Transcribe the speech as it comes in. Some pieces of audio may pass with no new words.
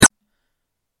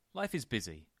Life is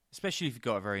busy, especially if you've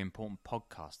got a very important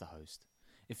podcast to host.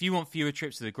 If you want fewer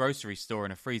trips to the grocery store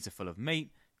and a freezer full of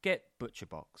meat, get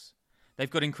ButcherBox. They've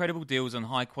got incredible deals on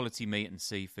high-quality meat and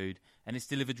seafood, and it's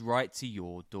delivered right to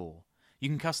your door. You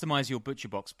can customize your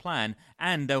ButcherBox plan,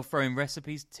 and they'll throw in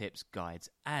recipes, tips, guides,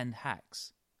 and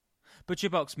hacks.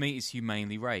 ButcherBox meat is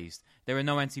humanely raised. There are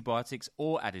no antibiotics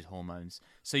or added hormones,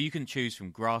 so you can choose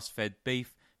from grass-fed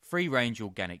beef, free-range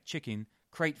organic chicken,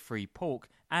 crate-free pork,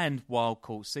 and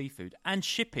wild-caught seafood, and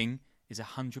shipping is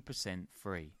 100%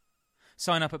 free.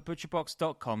 Sign up at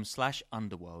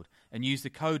butcherbox.com/underworld and use the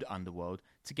code underworld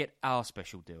to get our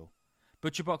special deal.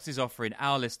 ButcherBox is offering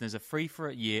our listeners a free for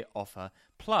a year offer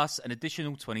plus an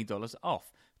additional $20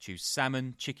 off. Choose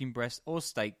salmon, chicken breast, or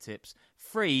steak tips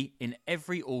free in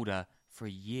every order for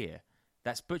a year.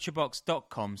 That's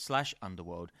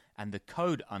butcherbox.com/underworld and the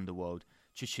code underworld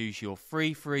to choose your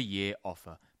free for a year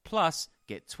offer. Plus,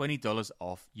 get $20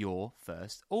 off your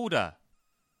first order.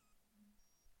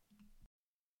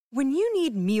 When you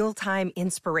need mealtime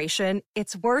inspiration,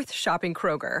 it's worth shopping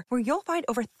Kroger, where you'll find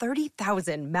over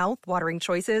 30,000 mouth-watering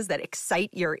choices that excite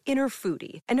your inner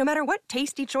foodie. And no matter what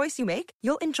tasty choice you make,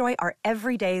 you'll enjoy our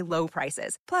everyday low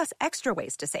prices, plus extra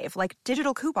ways to save, like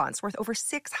digital coupons worth over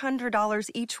 $600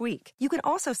 each week. You can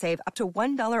also save up to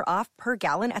 $1 off per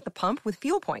gallon at the pump with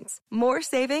fuel points. More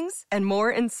savings and more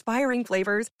inspiring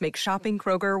flavors make shopping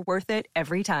Kroger worth it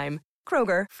every time.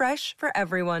 Kroger, fresh for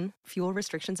everyone. Fuel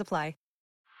restrictions apply.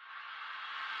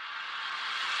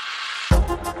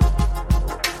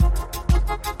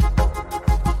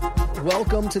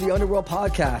 Welcome to the Underworld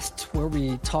Podcast, where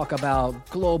we talk about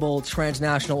global,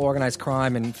 transnational, organized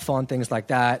crime and fun things like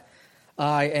that.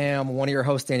 I am one of your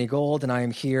hosts, Danny Gold, and I am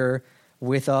here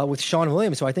with Sean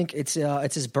Williams. So I think it's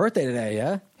his birthday today,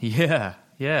 yeah?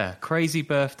 Yeah. Crazy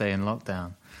birthday in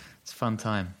lockdown. It's a fun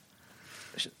time.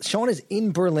 Sean is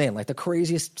in Berlin, like the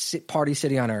craziest party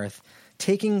city on earth,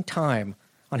 taking time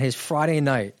on his Friday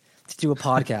night to do a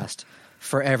podcast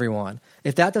for everyone.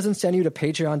 If that doesn't send you to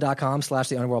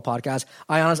patreon.com/the Underworld Podcast,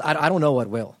 I don't know what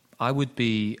will. I would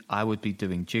be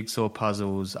doing jigsaw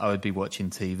puzzles. I would be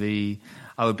watching TV.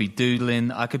 I would be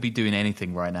doodling. I could be doing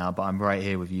anything right now, but I'm right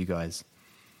here with you guys.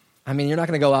 I mean, you're not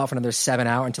going to go out for another 7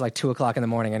 hours until like 2 o'clock in the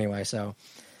morning anyway, so.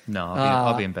 No,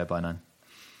 I'll be in bed by 9.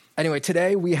 Anyway,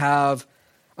 today we have,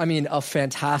 a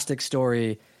fantastic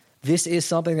story. This is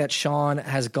something that Sean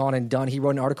has gone and done. He wrote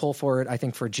an article for it, I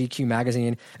think, for GQ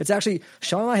magazine. It's actually,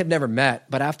 Sean and I have never met,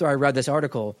 but after I read this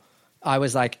article, I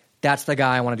was like, that's the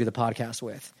guy I want to do the podcast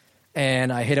with.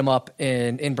 And I hit him up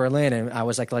in Berlin, and I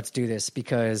was like, let's do this,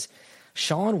 because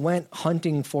Sean went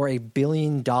hunting for $1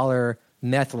 billion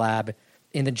meth lab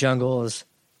in the jungles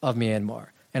of Myanmar.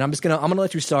 And I'm gonna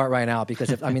let you start right now, because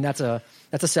that's a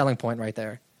selling point right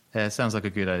there. Yeah, it sounds like a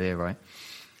good idea, right?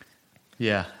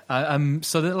 Yeah.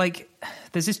 So that,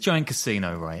 there's this giant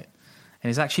casino, right? And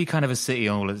it's actually kind of a city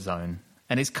all its own.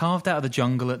 And it's carved out of the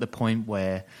jungle at the point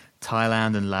where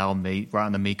Thailand and Laos meet, right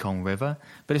on the Mekong River.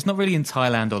 But it's not really in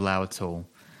Thailand or Laos at all.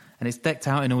 And it's decked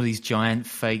out in all these giant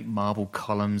fake marble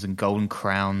columns and golden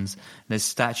crowns. And there's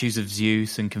statues of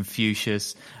Zeus and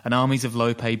Confucius and armies of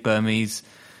low-paid Burmese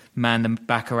man the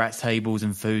baccarat tables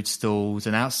and food stalls.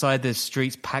 And outside there's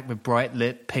streets packed with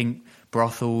bright-lit pink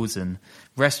brothels and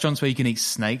restaurants where you can eat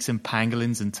snakes and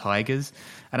pangolins and tigers.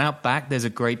 And out back, there's a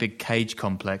great big cage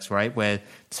complex, right, where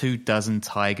 24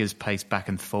 tigers pace back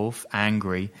and forth,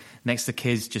 angry, next to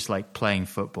kids just, playing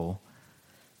football.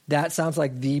 That sounds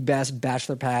like the best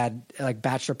bachelor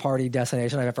party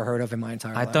destination I've ever heard of in my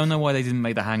entire life. I don't know why they didn't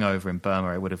make The Hangover in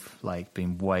Burma. It would have,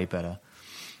 been way better.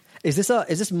 Is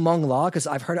this Mung La? Because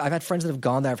I've had friends that have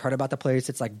gone there. I've heard about the place.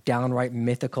 It's downright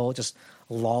mythical, just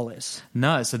lawless.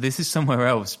 No, so this is somewhere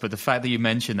else. But the fact that you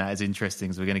mentioned that is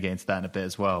interesting, so we're going to get into that in a bit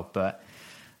as well. But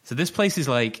so this place is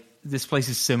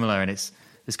similar, and there's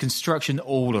construction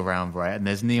all around, right? And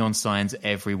there's neon signs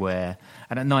everywhere.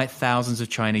 And at night, thousands of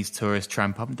Chinese tourists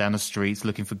tramp up and down the streets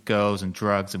looking for girls and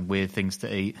drugs and weird things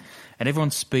to eat. And everyone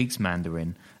speaks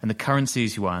Mandarin, and the currency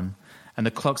is yuan. And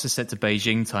the clocks are set to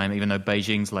Beijing time, even though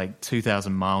Beijing's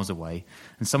 2,000 miles away.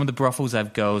 And some of the brothels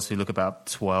have girls who look about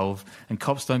 12. And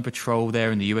cops don't patrol there,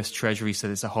 and the US Treasury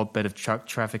said it's a hotbed of truck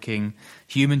trafficking,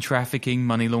 human trafficking,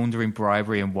 money laundering,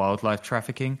 bribery, and wildlife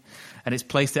trafficking. And it's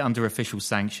placed it under official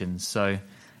sanctions. So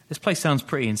this place sounds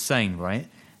pretty insane, right?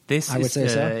 I would say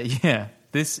so. Yeah,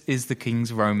 this is the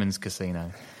King's Romans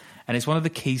Casino. And it's one of the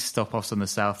key stop-offs on the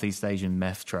Southeast Asian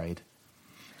meth trade.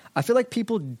 I feel like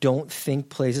people don't think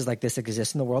places like this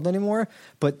exist in the world anymore,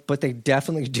 but they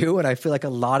definitely do. And I feel like a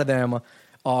lot of them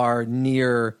are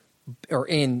near or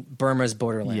in Burma's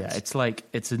borderlands. Yeah, it's like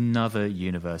it's another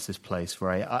universe, this place,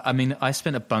 right? I mean, I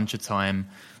spent a bunch of time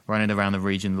running around the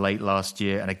region late last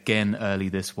year and again early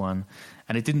this one,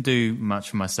 and it didn't do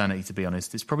much for my sanity, to be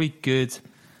honest. It's probably good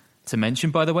to mention,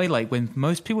 by the way, like when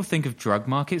most people think of drug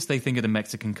markets, they think of the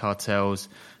Mexican cartels,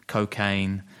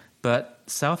 cocaine, but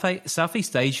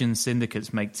Southeast Asian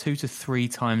syndicates make 2 to 3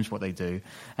 times what they do,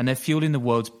 and they're fueling the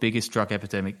world's biggest drug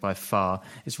epidemic by far.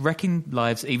 It's wrecking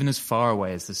lives even as far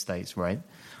away as the States, right?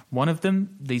 One of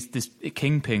them, this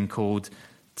kingpin called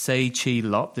Tsai Chi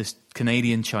Lop, this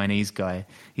Canadian-Chinese guy,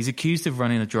 he's accused of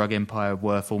running a drug empire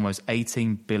worth almost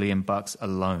 $18 billion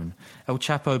alone. El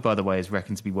Chapo, by the way, is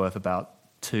reckoned to be worth about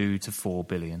 2 to 4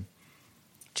 billion.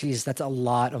 Jeez, that's a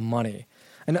lot of money.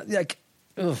 And like,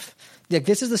 ugh. Like,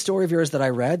 this is the story of yours that I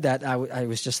read that I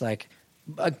was just like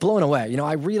blown away. You know,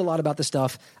 I read a lot about this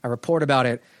stuff. I report about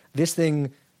it. This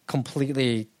thing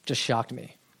completely just shocked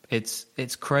me.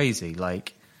 It's crazy.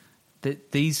 Like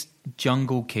these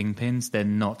jungle kingpins, they're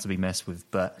not to be messed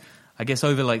with. But I guess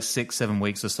over like 6-7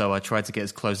 weeks or so, I tried to get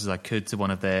as close as I could to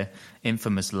one of their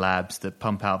infamous labs that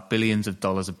pump out billions of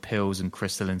dollars of pills and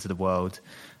crystal into the world.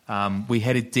 We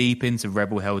headed deep into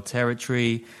rebel-held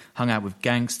territory, hung out with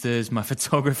gangsters. My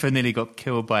photographer nearly got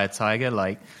killed by a tiger.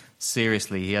 Like,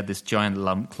 seriously, he had this giant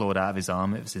lump clawed out of his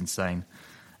arm. It was insane.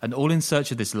 And all in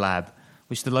search of this lab,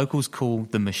 which the locals call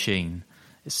the Machine.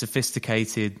 It's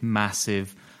sophisticated,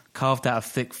 massive, carved out of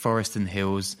thick forest and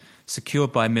hills,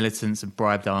 secured by militants and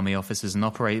bribed army officers, and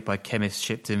operated by chemists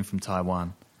shipped in from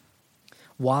Taiwan.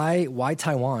 Why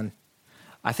Taiwan?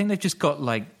 I think they've just got,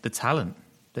 like, the talent.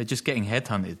 They're just getting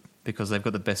headhunted because they've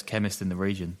got the best chemist in the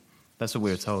region. That's what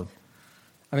we were told.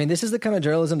 I mean, this is the kind of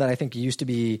journalism that I think used to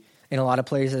be in a lot of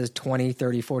places 20,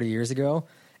 30, 40 years ago.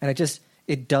 And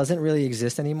it doesn't really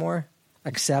exist anymore,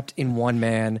 except in one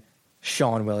man,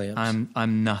 Sean Williams.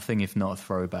 I'm nothing if not a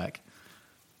throwback.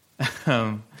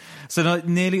 So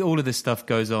nearly all of this stuff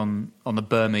goes on the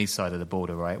Burmese side of the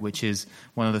border, right? Which is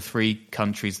one of the 3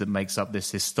 countries that makes up this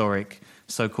historic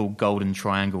so-called Golden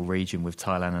Triangle region with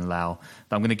Thailand and Laos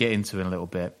that I'm going to get into in a little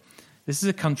bit. This is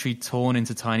a country torn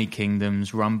into tiny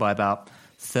kingdoms run by about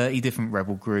 30 different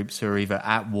rebel groups who are either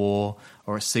at war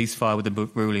or at ceasefire with the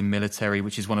ruling military,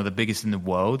 which is one of the biggest in the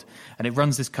world, and it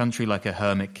runs this country like a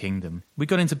hermit kingdom. We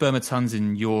got into Burma tons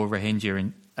in your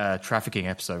Rohingya trafficking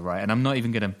episode, right? And I'm not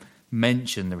even going to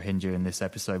mention the Rohingya in this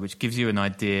episode, which gives you an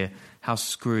idea how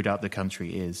screwed up the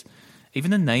country is. Even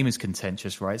the name is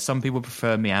contentious, right? Some people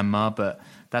prefer Myanmar, but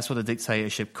that's what the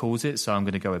dictatorship calls it, so I'm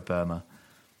going to go with Burma.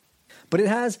 But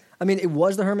it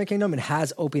was the Hermit Kingdom. It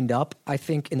has opened up, I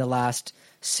think, in the last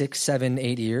 6, 7,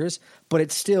 8 years. But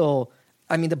it's still,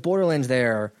 the borderlands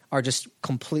there are just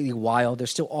completely wild.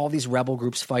 There's still all these rebel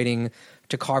groups fighting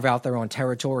to carve out their own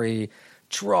territory,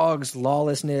 drugs,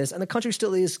 lawlessness. And the country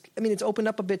still is, it's opened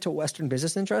up a bit to Western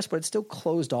business interests, but it's still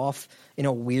closed off in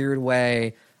a weird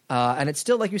way. And it's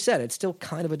still, like you said, it's still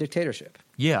kind of a dictatorship.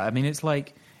 Yeah, it's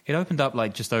like, it opened up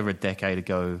like just over a decade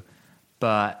ago,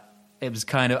 but it was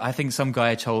kind of, I think some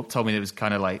guy told me it was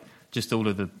kind of like just all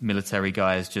of the military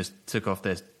guys just took off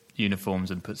their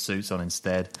uniforms and put suits on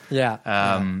instead.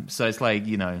 Yeah. So it's like,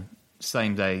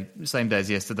 same day as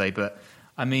yesterday. But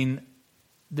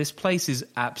this place is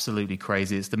absolutely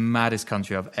crazy. It's the maddest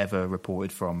country I've ever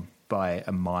reported from by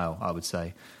a mile, I would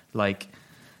say.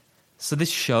 So this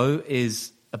show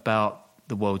is about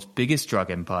the world's biggest drug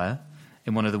empire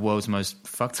in one of the world's most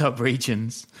fucked up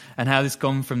regions, and how it's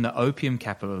gone from the opium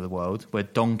capital of the world, where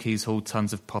donkeys haul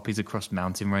tons of poppies across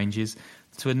mountain ranges,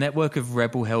 to a network of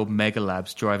rebel-held mega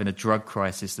labs driving a drug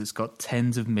crisis that's got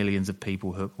tens of millions of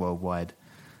people hooked worldwide.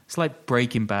 It's like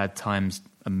Breaking Bad times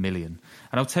a million.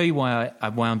 And I'll tell you why I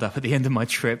wound up at the end of my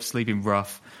trip sleeping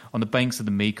rough on the banks of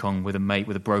the Mekong with a mate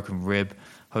with a broken rib,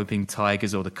 hoping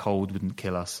tigers or the cold wouldn't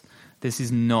kill us. This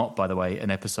is not, by the way,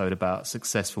 an episode about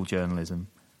successful journalism.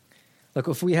 Look,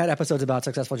 if we had episodes about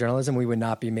successful journalism, we would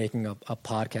not be making a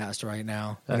podcast right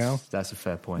now. That's a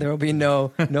fair point. There will be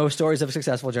no stories of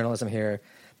successful journalism here.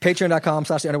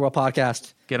 Patreon.com/The Underworld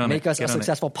Podcast. Make us a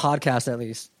successful podcast, at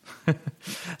least.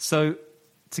 So,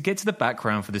 to get to the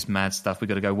background for this mad stuff, we've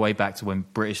got to go way back to when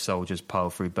British soldiers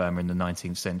piled through Burma in the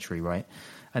 19th century, right?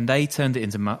 And they turned it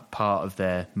into part of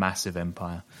their massive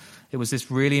empire. It was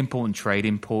this really important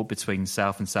trading port between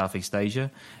South and Southeast Asia,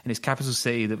 and its capital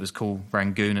city that was called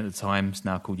Rangoon at the time, it's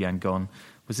now called Yangon,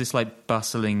 was this like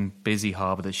bustling, busy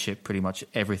harbour that shipped pretty much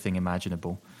everything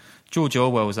imaginable. George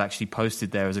Orwell was actually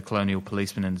posted there as a colonial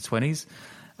policeman in the 1920s,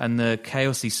 and the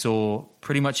chaos he saw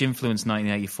pretty much influenced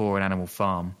 1984 and Animal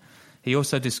Farm. He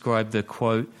also described the,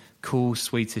 quote, cool,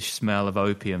 sweetish smell of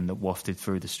opium that wafted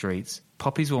through the streets.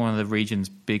 Poppies were one of the region's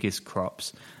biggest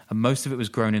crops, and most of it was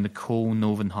grown in the cool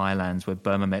northern highlands where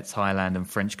Burma met Thailand and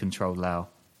French-controlled Laos.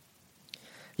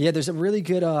 Yeah, there's a really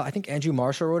good, I think Andrew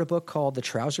Marshall wrote a book called The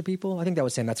Trouser People. I think that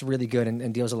was him. That's really good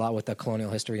and deals a lot with the colonial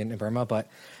history in Burma. But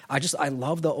I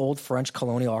love the old French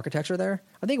colonial architecture there.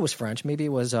 I think it was French. Maybe it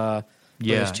was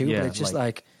British too. But it's just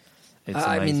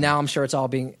I mean, now I'm sure it's all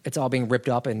being ripped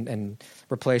up and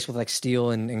replaced with like steel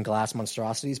and glass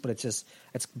monstrosities. But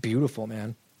it's beautiful,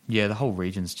 man. Yeah, the whole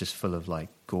region's just full of like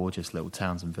gorgeous little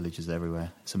towns and villages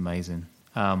everywhere. It's amazing.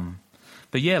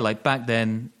 But yeah, like back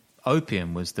then,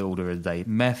 opium was the order of the day.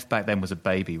 Meth back then was a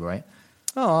baby, right?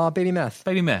 Oh, baby meth.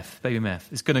 Baby meth.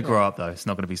 It's going to grow up, though. It's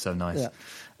not going to be so nice.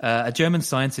 Yeah. A German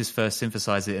scientist first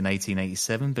synthesized it in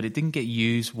 1887, but it didn't get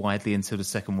used widely until the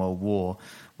Second World War,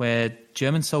 where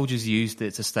German soldiers used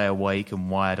it to stay awake and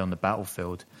wired on the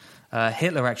battlefield.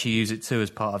 Hitler actually used it, too,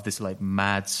 as part of this like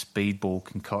mad speedball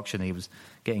concoction he was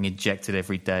getting injected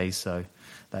every day, so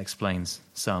that explains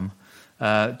some.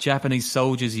 Japanese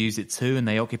soldiers used it too, and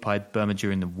they occupied Burma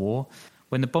during the war.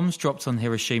 When the bombs dropped on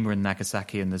Hiroshima and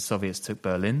Nagasaki and the Soviets took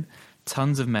Berlin,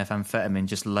 tons of methamphetamine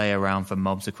just lay around for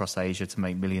mobs across Asia to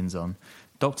make millions on.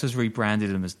 Doctors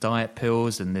rebranded them as diet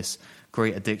pills, and this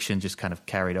great addiction just kind of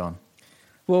carried on.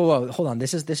 Whoa, hold on.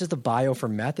 This is the bio for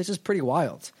meth. This is pretty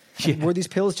wild. Yeah. Were these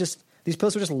pills were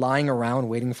just lying around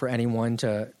waiting for anyone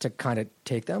to kind of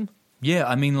take them? Yeah,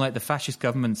 I mean, like the fascist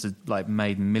governments had like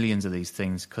made millions of these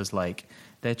things because like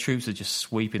their troops are just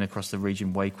sweeping across the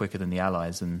region way quicker than the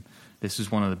Allies, and this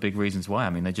was one of the big reasons why. I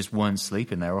mean, they just weren't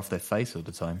sleeping; they were off their face all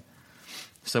the time.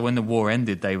 So when the war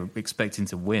ended, they were expecting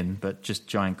to win, but just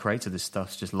giant crates of this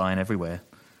stuff's just lying everywhere.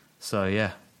 So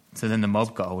yeah, so then the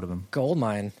mob got hold of them. Gold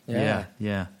mine. Yeah.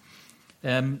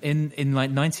 In like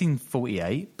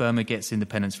 1948, Burma gets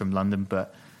independence from London,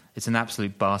 but it's an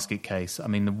absolute basket case. I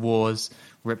mean, the wars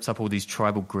ripped up all these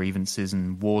tribal grievances,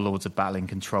 and warlords are battling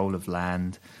control of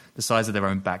land the size of their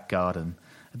own back garden.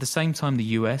 At the same time, the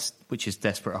US, which is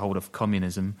desperate hold of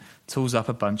communism, tools up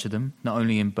a bunch of them, not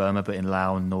only in Burma but in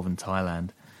Laos and northern Thailand.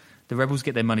 The rebels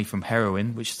get their money from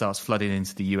heroin, which starts flooding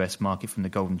into the US market from the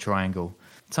Golden Triangle.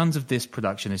 Tons of this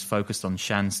production is focused on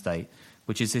Shan State,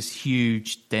 which is this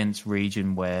huge, dense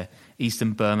region where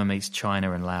eastern Burma meets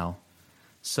China and Laos.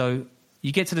 So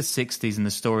you get to the 60s and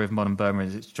the story of modern Burma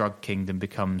as its drug kingdom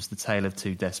becomes the tale of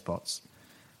two despots.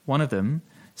 One of them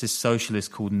is this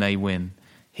socialist called Ne Win.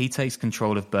 He takes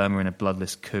control of Burma in a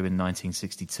bloodless coup in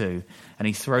 1962, and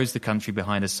he throws the country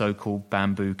behind a so-called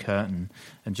bamboo curtain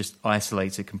and just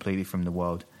isolates it completely from the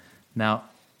world. Now,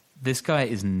 this guy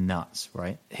is nuts,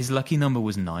 right? His lucky number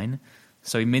was 9,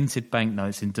 so he minted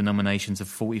banknotes in denominations of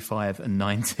 45 and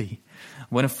 90.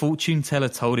 When a fortune teller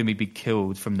told him he'd be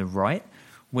killed from the right,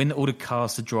 Win ordered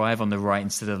cars to drive on the right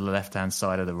instead of the left-hand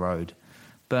side of the road.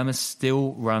 Burma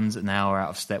still runs an hour out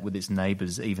of step with its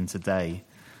neighbours even today.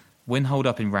 Win holed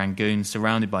up in Rangoon,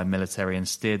 surrounded by military, and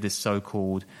steered this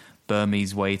so-called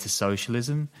Burmese way to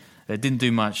socialism. It didn't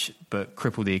do much but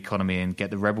cripple the economy and get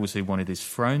the rebels who wanted his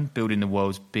throne, building the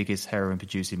world's biggest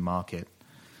heroin-producing market.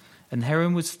 And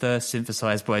heroin was first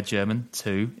synthesized by a German,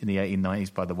 too, in the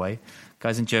 1890s, by the way.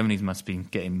 Guys in Germany must have been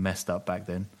getting messed up back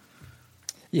then.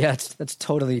 Yeah, that's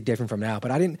totally different from now.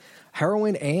 But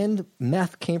heroin and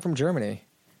meth came from Germany.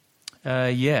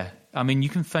 Yeah. I mean, you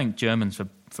can thank Germans for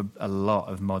a lot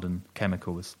of modern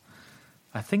chemicals.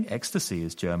 I think ecstasy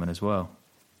is German as well.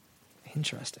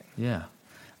 Interesting. Yeah.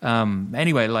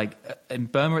 Anyway, like in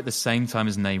Burma at the same time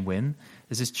as Ne Win,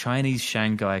 there's this Chinese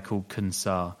Shan guy called Kun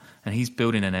Sa, and he's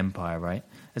building an empire, right?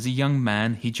 As a young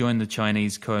man, he joined the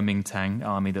Chinese Kuomintang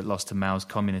army that lost to Mao's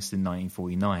communists in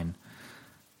 1949.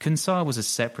 Kun Sa was a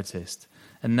separatist,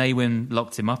 and Ne Win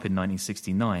locked him up in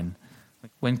 1969.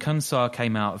 When Kun Sa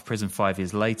came out of prison 5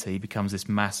 years later, he becomes this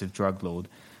massive drug lord,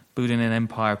 building an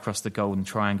empire across the Golden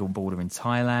Triangle border in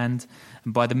Thailand.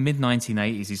 And by the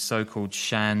mid-1980s, his so-called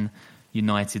Shan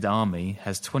United Army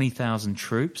has 20,000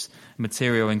 troops,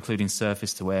 material including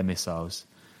surface-to-air missiles.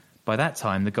 By that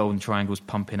time, the Golden Triangle was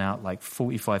pumping out like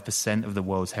 45% of the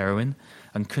world's heroin,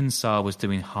 and Kun Sa was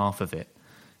doing half of it.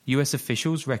 US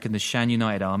officials reckon the Shan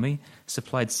United Army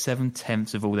supplied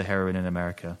 7/10 of all the heroin in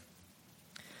America.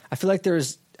 I feel like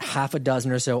there's half a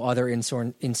dozen or so other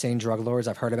insane drug lords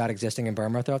I've heard about existing in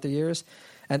Burma throughout the years,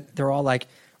 and they're all like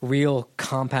real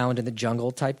compound in the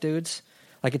jungle type dudes.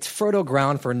 Like it's fertile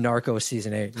ground for Narcos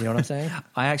season 8. You know what I'm saying?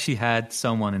 I actually had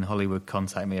someone in Hollywood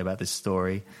contact me about this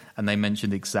story, and they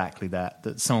mentioned exactly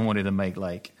that someone wanted to make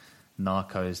like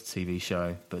Narcos TV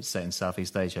show, but set in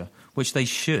Southeast Asia, which they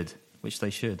should.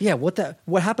 Yeah, what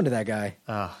happened to that guy?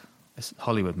 It's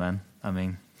Hollywood, man. I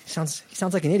mean, He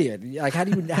sounds like an idiot. Like, how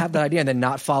do you have that idea and then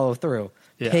not follow through?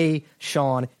 Yeah. Pay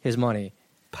Sean his money.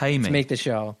 Pay me. To make the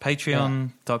show.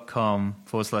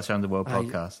 Patreon.com/Underworld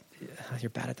Podcast. You're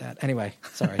bad at that. Anyway,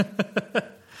 sorry.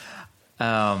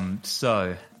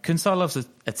 So Kunsar loves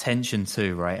attention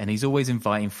too, right? And he's always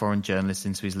inviting foreign journalists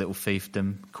into his little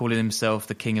fiefdom, calling himself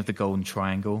the king of the Golden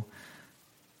Triangle.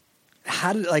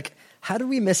 How did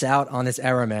we miss out on this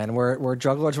era, man? Where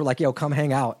drug lords were like, "Yo, come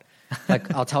hang out.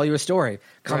 Like, I'll tell you a story.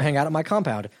 Come hang out at my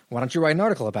compound. Why don't you write an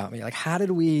article about me?" Like, how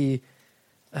did we?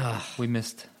 We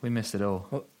missed it all.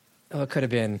 Well, it could have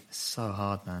been. It's so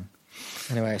hard, man.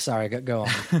 Anyway, sorry. Go on.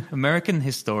 American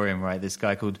historian, right? This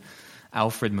guy called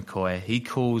Alfred McCoy. He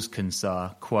calls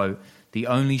Kunsar, quote, the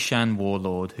only Shan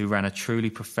warlord who ran a truly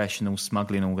professional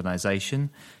smuggling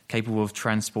organization capable of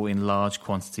transporting large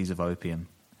quantities of opium.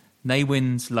 Ne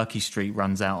Win's Lucky Street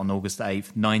runs out on August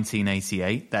 8th,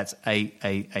 1988. That's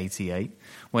 8/8/88.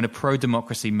 When a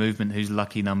pro-democracy movement whose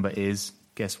lucky number is,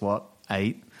 guess what,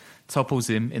 8, topples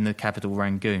him in the capital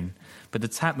Rangoon. But the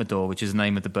Tatmadaw, which is the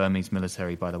name of the Burmese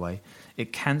military, by the way,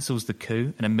 it cancels the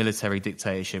coup and a military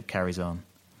dictatorship carries on.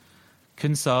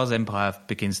 Kunsar's empire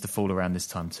begins to fall around this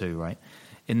time too, right?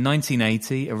 In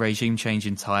 1980, a regime change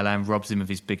in Thailand robs him of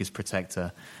his biggest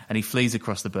protector, and he flees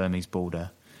across the Burmese border.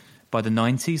 By the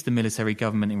 90s, the military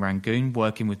government in Rangoon,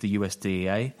 working with the US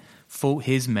DEA, fought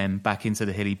his men back into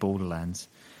the hilly borderlands.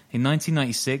 In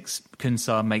 1996,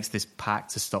 Kunsar makes this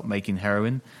pact to stop making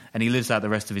heroin, and he lives out the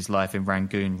rest of his life in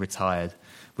Rangoon, retired,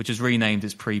 which was renamed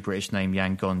its pre-British name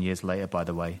Yangon years later, by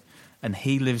the way. And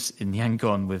he lives in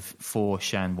Yangon with 4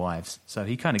 Shan wives, so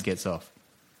he kind of gets off.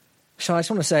 Sean, I just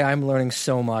want to say I'm learning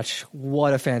so much.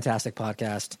 What a fantastic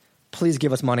podcast. Please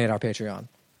give us money at our Patreon.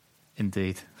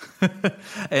 Indeed.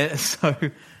 So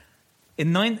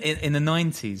in the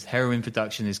 90s, heroin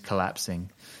production is collapsing,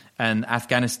 and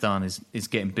Afghanistan is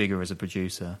getting bigger as a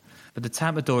producer. But the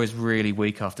Tatmadaw is really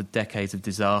weak after decades of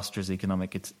disastrous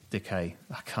economic decay.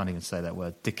 I can't even say that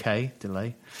word. Decay?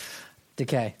 Decay,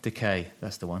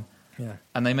 that's the one. Yeah.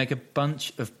 And they make a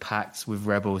bunch of pacts with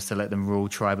rebels to let them rule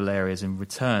tribal areas in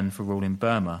return for ruling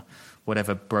Burma,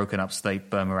 whatever broken up state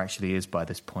Burma actually is by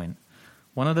this point.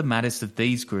 One of the maddest of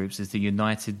these groups is the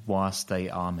United Wa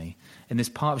State Army. In this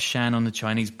part of Shan on the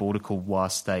Chinese border called Wa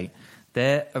State,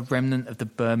 they're a remnant of the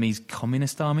Burmese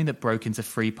Communist Army that broke into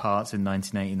 3 parts in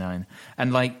 1989.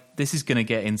 And, this is going to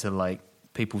get into,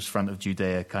 People's Front of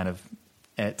Judea kind of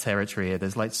territory here.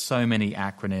 There's, so many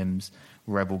acronyms,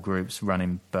 rebel groups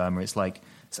running Burma. It's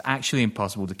actually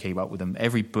impossible to keep up with them.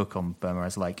 Every book on Burma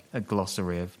has, a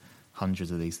glossary of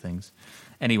hundreds of these things.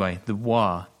 Anyway, the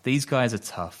Wa, these guys are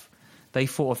tough. They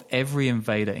fought off every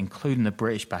invader, including the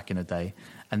British back in the day,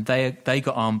 and they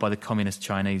got armed by the communist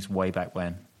Chinese way back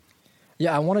when.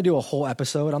 Yeah, I want to do a whole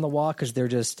episode on the Wa because they're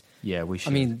just. Yeah, we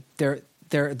should. I mean,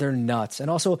 they're nuts, and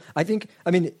also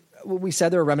we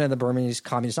said they're a remnant of the Burmese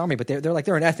Communist Army, but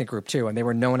they're an ethnic group too, and they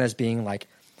were known as being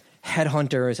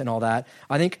headhunters and all that.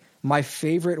 I think my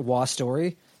favorite Wa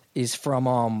story is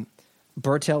from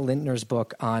Bertel Lintner's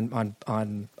book on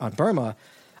Burma.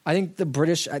 I think the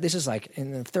British, this is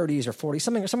in the 30s or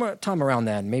 40s, somewhere time around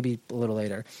then, maybe a little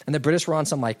later. And the British were on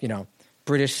some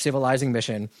British civilizing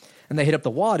mission, and they hit up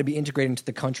the Wa to be integrated into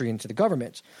the country, into the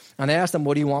government. And they asked them,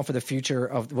 what do you want the future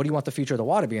of the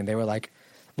Wa to be? And they were like,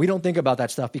 we don't think about that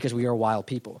stuff because we are wild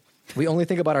people. We only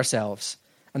think about ourselves.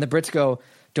 And the Brits go,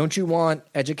 don't you want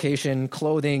education,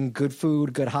 clothing, good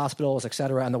food, good hospitals,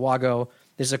 etc.? And the Wa go,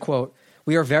 this is a quote,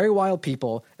 we are very wild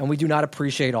people, and we do not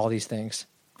appreciate all these things.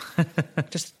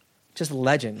 just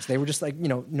legends. They were just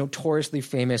notoriously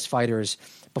famous fighters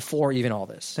before even all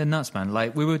this. They're nuts, man.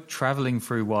 We were traveling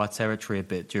through Wa territory a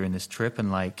bit during this trip,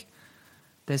 and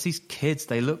there's these kids.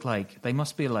 They look they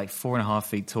must be 4.5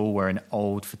 feet tall, wearing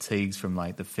old fatigues from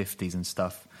the 50s and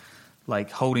stuff.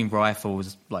 Holding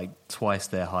rifles twice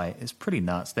their height. It's pretty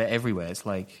nuts. They're everywhere. It's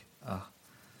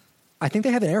I think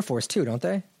they have an air force too, don't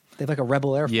they? They have a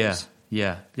rebel air force.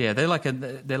 Yeah. They're like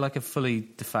a fully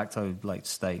de facto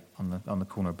state on the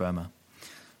corner of Burma.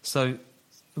 So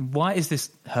why is this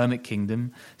hermit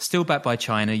kingdom still backed by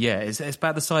China? Yeah, it's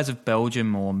about the size of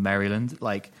Belgium or Maryland,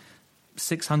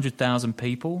 600,000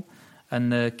 people,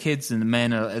 and the kids and the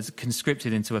men are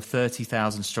conscripted into a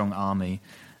 30,000 strong army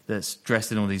that's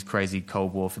dressed in all these crazy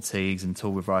Cold War fatigues and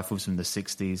tall with rifles from the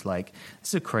 60s.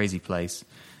 It's a crazy place.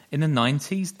 In the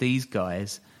 90s, these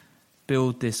guys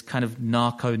build this kind of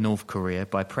narco North Korea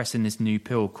by pressing this new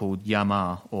pill called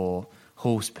Yama, or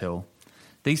horse pill.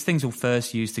 These things were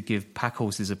first used to give pack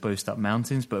horses a boost up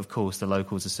mountains, but of course the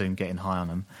locals are soon getting high on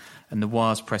them. And the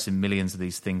Wa's pressing millions of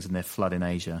these things and they're flooding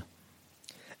Asia.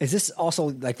 Is this also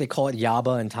like they call it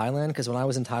yaba in Thailand? Because when I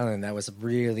was in Thailand, that was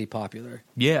really popular.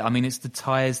 Yeah, I mean, it's the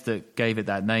Thais that gave it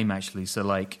that name, actually. So,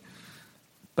 like,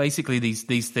 basically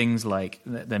these things, like,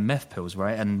 they're meth pills,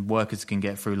 right? And workers can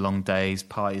get through long days,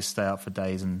 parties stay up for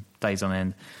days and days on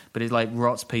end. But it, like,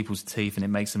 rots people's teeth and it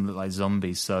makes them look like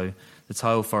zombies. So the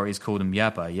Thai authorities call them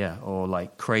yaba, yeah, or,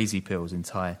 like, crazy pills in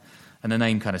Thai. And the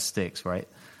name kind of sticks, right?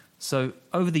 So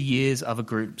over the years, other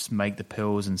groups make the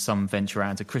pills and some venture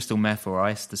out into crystal meth or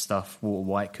ice, the stuff Walter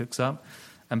White cooks up.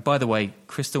 And by the way,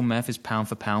 crystal meth is pound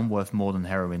for pound worth more than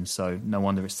heroin, so no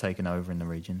wonder it's taken over in the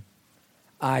region.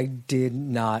 I did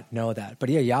not know that. But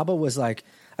yeah, yaba was like,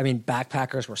 I mean,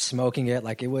 backpackers were smoking it.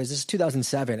 Like this is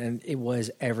 2007 and it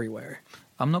was everywhere.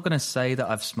 I'm not going to say that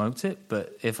I've smoked it,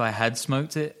 but if I had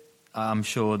smoked it, I'm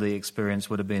sure the experience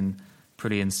would have been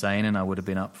pretty insane and I would have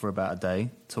been up for about a day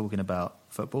talking about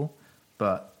football,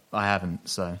 but I haven't,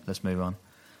 so let's move on.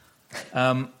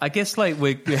 I guess like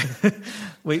we're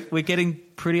getting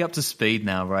pretty up to speed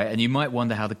now, right? And you might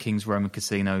wonder how the King's Roman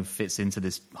Casino fits into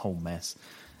this whole mess.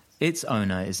 Its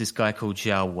owner is this guy called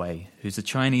Zhao Wei, who's a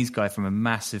Chinese guy from a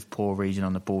massive poor region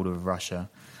on the border of Russia.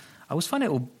 I always find it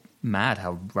all mad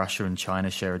how Russia and China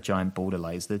share a giant border.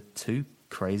 Like, is there two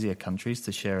crazier countries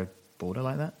to share a border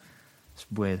like that? It's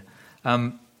weird.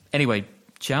 Anyway,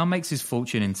 Zhao makes his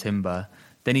fortune in timber.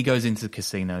 Then he goes into the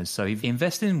casinos. So he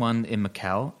invested in one in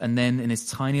Macau and then in his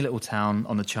tiny little town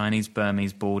on the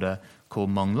Chinese-Burmese border called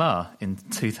Mong La in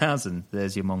 2000.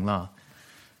 There's your Mong La.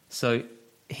 So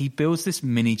he builds this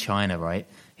mini China, right?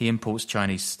 He imports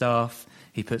Chinese staff.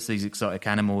 He puts these exotic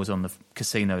animals on the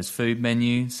casino's food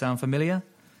menu. Sound familiar?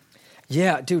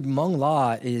 Yeah, dude, Mong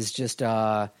La is just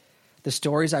the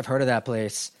stories I've heard of that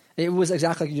place. It was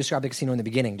exactly like you described the casino in the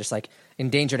beginning, just like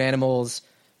endangered animals,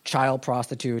 child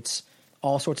prostitutes,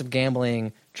 all sorts of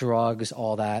gambling, drugs,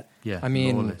 all that. Yeah, I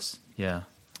mean, lawless. Yeah.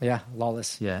 Yeah,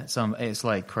 lawless. Yeah, it's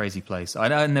like crazy place.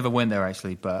 I never went there,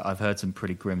 actually, but I've heard some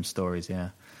pretty grim stories, yeah.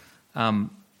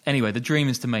 Anyway, the dream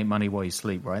is to make money while you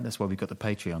sleep, right? That's why we got the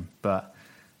Patreon. But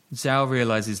Zhao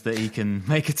realizes that he can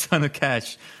make a ton of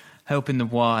cash helping the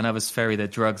Wa and others ferry their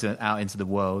drugs out into the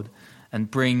world and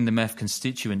bring the meth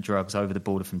constituent drugs over the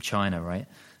border from China, right?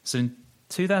 So in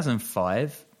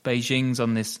 2005, Beijing's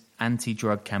on this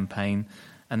anti-drug campaign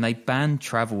and they banned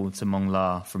travel to Mong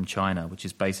La from China, which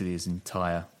is basically his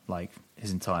entire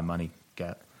money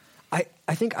gap.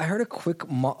 I think I heard a quick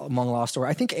Mong La story.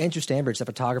 I think Andrew Stanbridge, the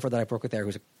photographer that I worked with there,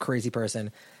 who's a crazy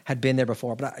person, had been there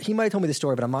before. But he might have told me the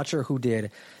story, but I'm not sure who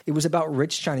did. It was about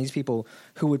rich Chinese people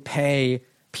who would pay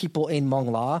people in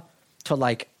Mong La to,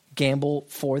 like, gamble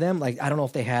for them. Like, I don't know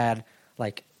if they had,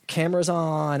 like, cameras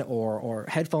on or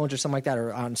headphones or something like that,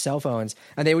 or on cell phones,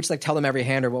 and they would just, like, tell them every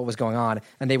hand or what was going on,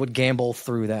 and they would gamble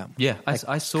through them. Yeah, like,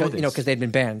 I saw this. You know, because they'd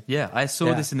been banned. Yeah, I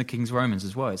saw this in the King's Romans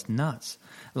as well. It's nuts.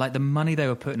 Like, the money they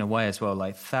were putting away as well,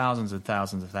 like thousands and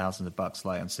thousands and thousands of bucks,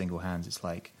 like, on single hands. It's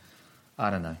like, I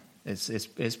don't know.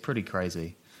 It's pretty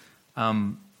crazy.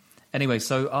 Anyway,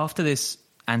 so after this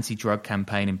anti-drug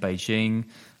campaign in Beijing,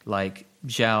 like,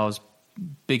 Zhao's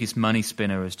biggest money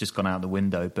spinner has just gone out the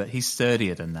window, but he's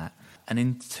sturdier than that. And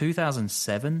in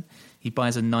 2007, he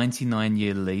buys a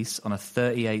 99-year lease on a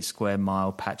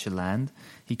 38-square-mile patch of land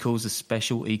he calls a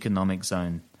special economic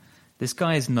zone. This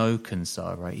guy is no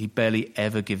Kansar, right? He barely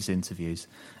ever gives interviews.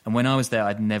 And when I was there,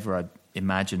 I'd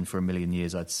imagined for a million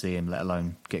years I'd see him, let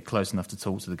alone get close enough to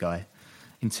talk to the guy.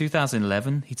 In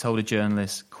 2011, he told a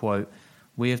journalist, quote,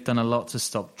 "We have done a lot to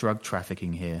stop drug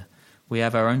trafficking here. We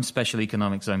have our own special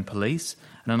economic zone police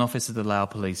and an office of the Lao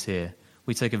police here.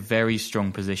 We take a very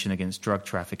strong position against drug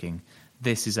trafficking.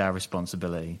 This is our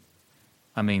responsibility."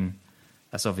 I mean,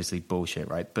 that's obviously bullshit,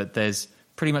 right? But there's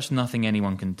pretty much nothing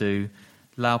anyone can do.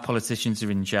 Lao politicians are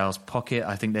in Zhao's pocket.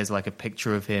 I think there's like a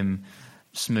picture of him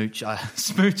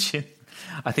smooching.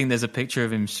 I think there's a picture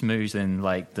of him smooching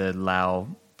like the Lao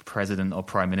president or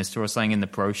prime minister or something in the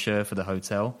brochure for the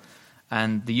hotel.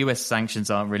 And the US sanctions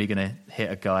aren't really going to hit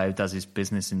a guy who does his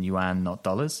business in yuan, not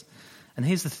dollars. And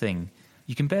here's the thing.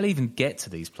 You can barely even get to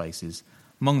these places.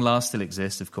 Mong La still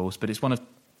exists, of course, but it's one of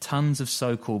tons of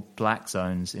so-called black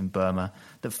zones in Burma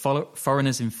that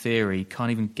foreigners in theory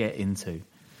can't even get into.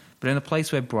 But in a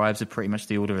place where bribes are pretty much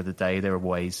the order of the day, there are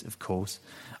ways, of course.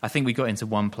 I think we got into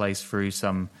one place through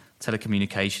some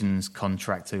telecommunications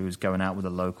contractor who was going out with a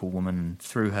local woman, and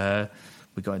through her,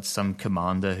 we got into some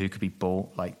commander who could be bought,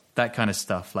 like that kind of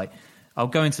stuff. Like, I'll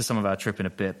go into some of our trip in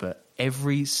a bit, but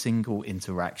every single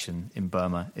interaction in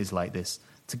Burma is like this.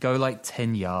 To go like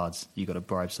 10 yards, you got to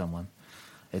bribe someone.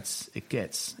 It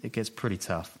gets pretty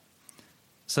tough.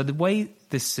 So the way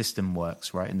this system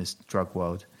works, right, in this drug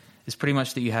world, is pretty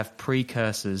much that you have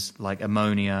precursors like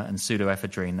ammonia and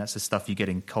pseudoephedrine. That's the stuff you get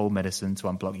in cold medicine to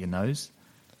unblock your nose.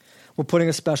 We're putting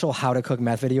a special how to cook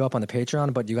meth video up on the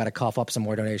Patreon, but you got to cough up some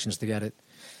more donations to get it.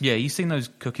 Yeah, you seen those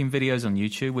cooking videos on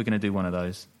YouTube? We're going to do one of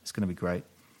those. It's going to be great.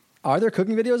 Are there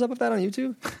cooking videos up of that on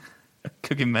YouTube?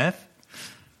 Cooking meth?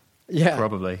 Yeah.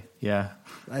 Probably, yeah.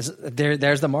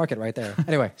 There's the market right there.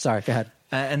 Anyway, sorry, go ahead.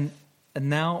 And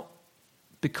now,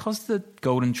 because the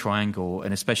Golden Triangle,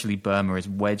 and especially Burma, is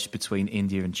wedged between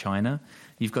India and China,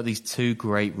 you've got these two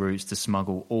great routes to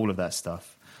smuggle all of that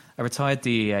stuff. A retired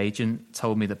DEA agent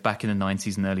told me that back in the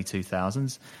 90s and early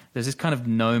 2000s, there's this kind of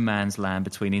no man's land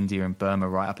between India and Burma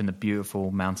right up in the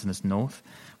beautiful mountainous north,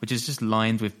 which is just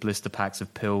lined with blister packs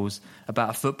of pills, about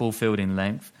a football field in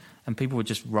length, and people were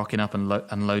just rocking up and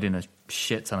unloading a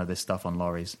shit ton of this stuff on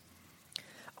lorries.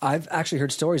 I've actually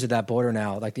heard stories of that border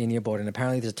now, like the India border, and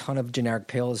apparently there's a ton of generic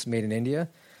pills made in India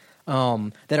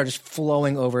that are just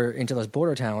flowing over into those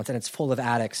border towns, and it's full of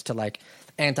addicts to like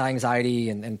anti-anxiety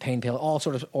and pain pills,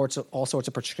 all sorts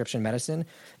of prescription medicine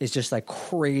is just like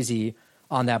crazy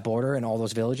on that border in all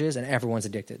those villages, and everyone's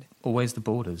addicted. Always the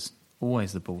borders.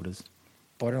 Always the borders.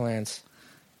 Borderlands.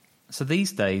 So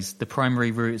these days, the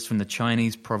primary route is from the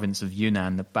Chinese province of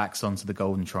Yunnan that backs onto the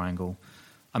Golden Triangle.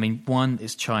 I mean, one,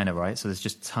 it's China, right? So there's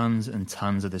just tons and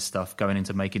tons of this stuff going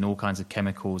into making all kinds of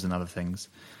chemicals and other things.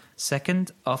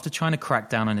 Second, after China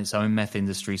cracked down on its own meth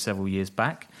industry several years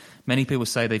back, many people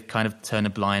say they've kind of turned a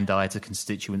blind eye to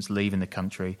constituents leaving the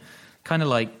country, kind of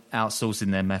like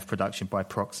outsourcing their meth production by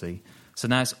proxy. So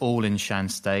now it's all in Shan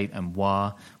State and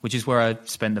Wa, which is where I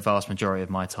spent the vast majority of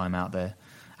my time out there.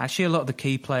 Actually, a lot of the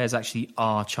key players actually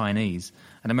are Chinese.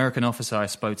 An American officer I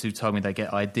spoke to told me they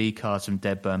get ID cards from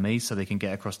dead Burmese so they can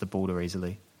get across the border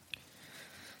easily.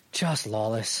 Just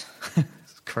lawless.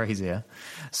 It's crazy, yeah?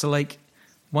 So, like,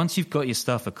 once you've got your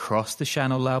stuff across the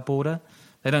Shan or Lao border,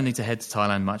 they don't need to head to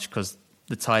Thailand much because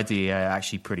the Thai DEA are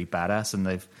actually pretty badass and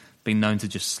they've been known to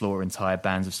just slaughter entire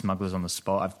bands of smugglers on the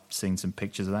spot. I've seen some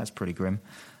pictures of that. It's pretty grim.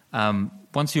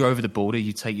 Once you're over the border,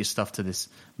 you take your stuff to this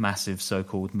massive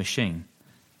so-called machine.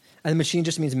 And the machine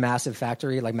just means massive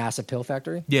factory, like massive pill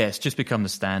factory? Yeah, it's just become the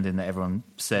stand-in that everyone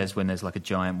says when there's like a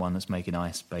giant one that's making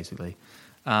ice, basically.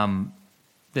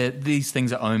 These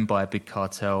things are owned by a big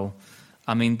cartel.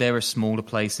 I mean, there are smaller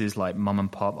places like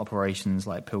mom-and-pop operations,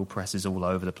 like pill presses all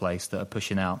over the place that are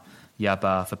pushing out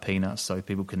yaba for peanuts so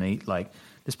people can eat. Like,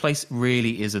 this place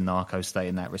really is a narco state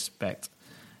in that respect.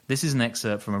 This is an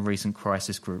excerpt from a recent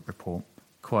crisis group report.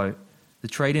 Quote, "The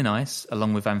trade in ice,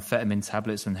 along with amphetamine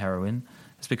tablets and heroin,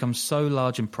 has become so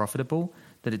large and profitable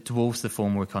that it dwarfs the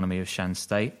formal economy of Shan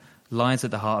State, lies at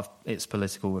the heart of its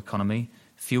political economy,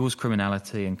 fuels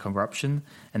criminality and corruption,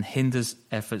 and hinders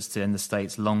efforts to end the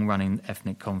state's long-running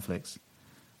ethnic conflicts."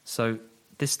 So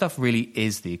this stuff really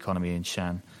is the economy in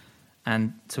Shan,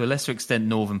 and to a lesser extent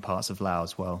northern parts of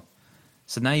Laos as well.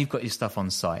 So now you've got your stuff on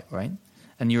site, right?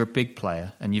 And you're a big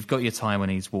player, and you've got your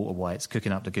Taiwanese water whites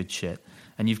cooking up the good shit,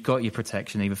 and you've got your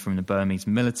protection either from the Burmese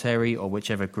military or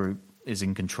whichever group is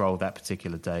in control that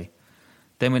particular day.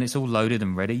 Then when it's all loaded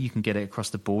and ready, you can get it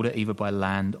across the border either by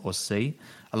land or sea,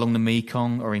 along the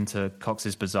Mekong or into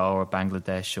Cox's Bazar or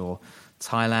Bangladesh or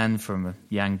Thailand from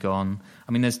Yangon.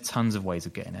 I mean, there's tons of ways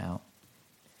of getting out.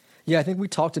 Yeah, I think we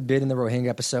talked a bit in the Rohingya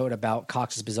episode about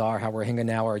Cox's Bazar, how Rohingya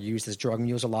now are used as drug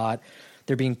mules a lot.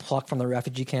 They're being plucked from the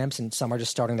refugee camps, and some are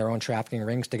just starting their own trafficking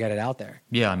rings to get it out there.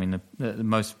 Yeah, I mean, the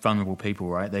most vulnerable people,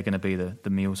 right? They're going to be the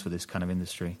mules for this kind of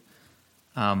industry.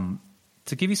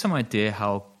 To give you some idea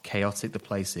how chaotic the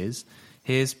place is,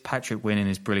 here's Patrick Wynn in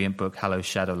his brilliant book, Hello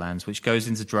Shadowlands, which goes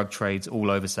into drug trades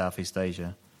all over Southeast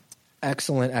Asia.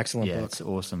 Excellent book. Yeah, it's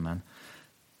awesome, man.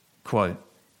 Quote,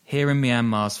 "Here in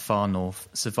Myanmar's far north,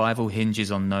 survival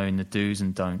hinges on knowing the do's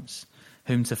and don'ts,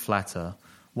 whom to flatter,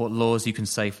 what laws you can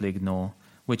safely ignore,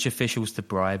 which officials to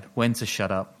bribe, when to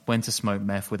shut up, when to smoke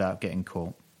meth without getting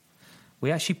caught." We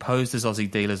actually posed as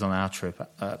Aussie dealers on our trip,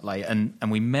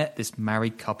 and we met this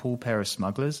married couple, pair of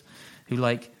smugglers,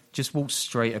 who just walked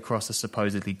straight across a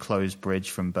supposedly closed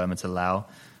bridge from Burma to Laos,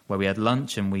 where we had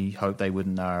lunch, and we hoped they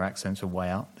wouldn't know our accents were way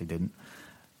out. They didn't.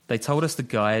 They told us the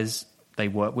guys they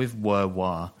worked with were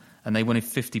Wa, and they wanted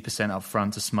 50% up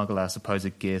front to smuggle our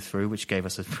supposed gear through, which gave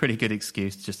us a pretty good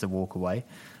excuse just to walk away.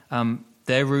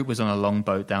 Their route was on a long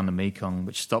boat down the Mekong,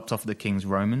 which stopped off at the King's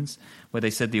Romans, where they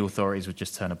said the authorities would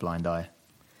just turn a blind eye.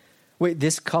 Wait,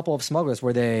 this couple of smugglers,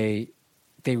 were they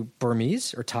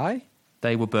Burmese or Thai?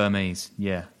 They were Burmese,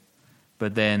 yeah.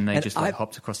 But then they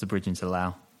hopped across the bridge into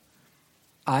Laos.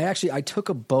 I took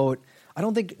a boat, I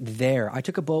don't think there. I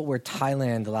took a boat where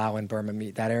Thailand, Laos, and Burma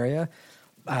meet, that area.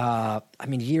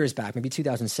 Years back, maybe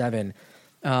 2007.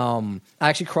 I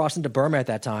actually crossed into Burma at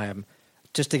that time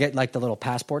just to get like the little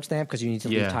passport stamp because you need to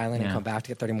leave Thailand and come back to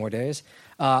get 30 more days.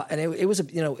 And it was,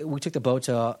 we took the boat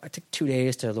I took 2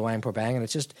 days to Luang Prabang, and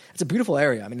it's a beautiful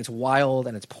area. I mean, it's wild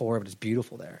and it's poor, but it's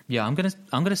beautiful there. Yeah, I'm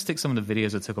gonna stick some of the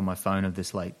videos I took on my phone of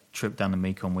this like trip down the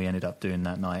Mekong we ended up doing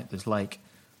that night. There's like,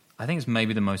 I think it's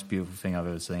maybe the most beautiful thing I've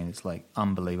ever seen. It's like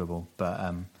unbelievable.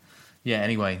 But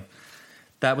anyway,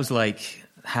 that was like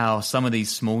how some of these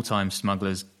small time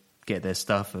smugglers get their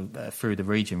stuff through the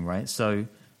region, right? So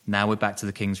now we're back to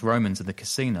the King's Romans and the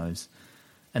casinos.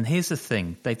 And here's the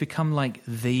thing. They've become like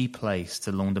the place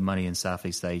to launder money in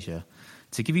Southeast Asia.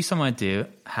 To give you some idea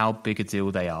how big a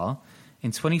deal they are,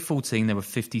 in 2014 there were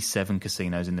 57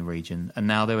 casinos in the region, and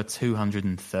now there are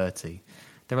 230.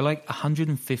 There are like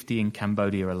 150 in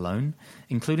Cambodia alone,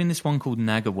 including this one called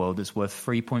Naga World that's worth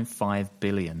 $3.5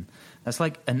 billion. That's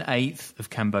like an eighth of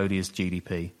Cambodia's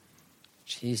GDP.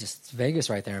 Jesus, it's Vegas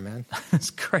right there, man.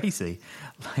 It's crazy.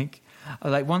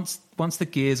 Like once the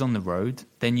gear's on the road,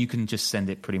 then you can just send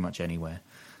it pretty much anywhere.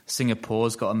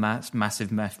 Singapore's got a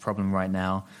massive meth problem right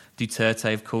now.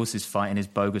 Duterte, of course, is fighting his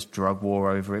bogus drug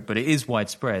war over it, but it is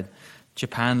widespread.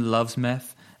 Japan loves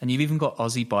meth, and you've even got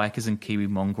Aussie bikers and Kiwi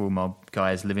mongrel mob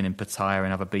guys living in Pattaya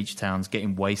and other beach towns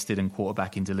getting wasted and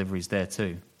quarterbacking deliveries there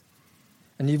too.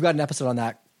 And you've got an episode on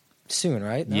that soon,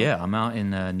 right? No? Yeah, I'm out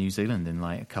in New Zealand in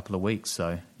like a couple of weeks,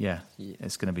 so yeah.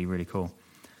 It's going to be really cool.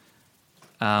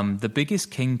 The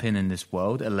biggest kingpin in this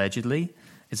world, allegedly,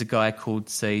 is a guy called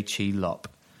Sei Chi Lop.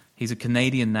 He's a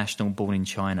Canadian national born in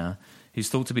China who's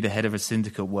thought to be the head of a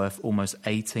syndicate worth almost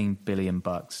 $18 billion.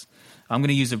 I'm going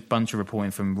to use a bunch of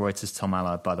reporting from Reuters' Tom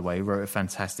Allard, by the way, who wrote a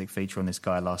fantastic feature on this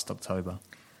guy last October.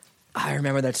 I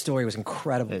remember that story. It was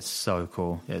incredible. It's so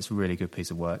cool. Yeah, it's a really good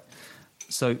piece of work.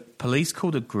 So police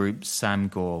called a group Sam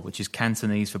Gore, which is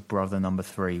Cantonese for brother number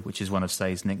 3, which is one of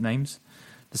Sei's nicknames.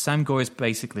 The Sam Gore is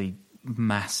basically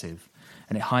massive,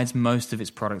 and it hides most of its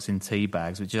products in tea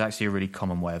bags, which is actually a really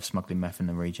common way of smuggling meth in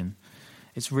the region.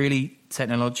 It's really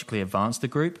technologically advanced, the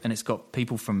group, and it's got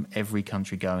people from every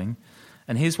country going.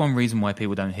 And here's one reason why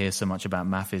people don't hear so much about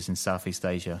mafias in Southeast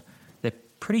Asia. They're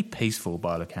pretty peaceful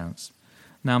by all accounts.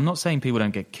 Now, I'm not saying people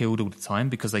don't get killed all the time,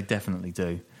 because they definitely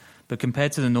do. But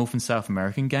compared to the North and South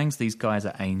American gangs, these guys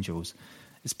are angels.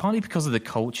 It's partly because of the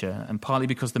culture, and partly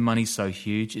because the money's so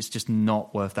huge, it's just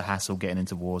not worth the hassle getting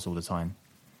into wars all the time.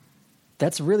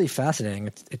 That's really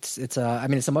fascinating. It's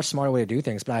a much smarter way to do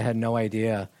things, but I had no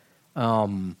idea.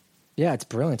 Yeah, it's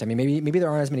brilliant. I mean, maybe there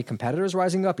aren't as many competitors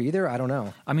rising up either. I don't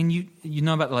know. I mean, you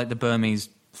know about like the Burmese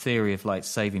theory of like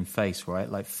saving face, right?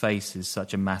 Like face is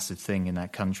such a massive thing in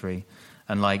that country,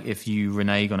 and like if you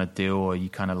renege on a deal, or you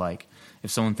kind of like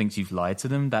if someone thinks you've lied to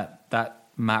them, that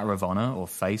matter of honor, or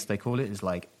face they call it, is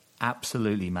like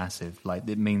absolutely massive. Like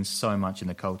it means so much in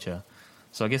the culture.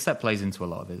 So I guess that plays into a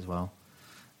lot of it as well.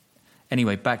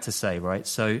 Anyway, back to Sei, right?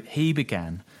 So he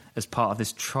began as part of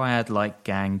this triad-like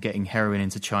gang getting heroin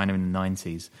into China in the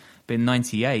 90s. But in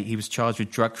 98, he was charged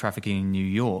with drug trafficking in New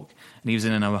York, and he was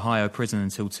in an Ohio prison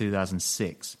until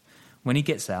 2006. When he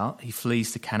gets out, he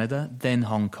flees to Canada, then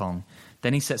Hong Kong.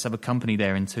 Then he sets up a company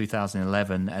there in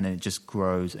 2011, and it just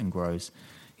grows and grows.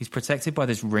 He's protected by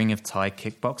this ring of Thai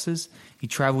kickboxers. He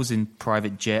travels in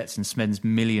private jets and spends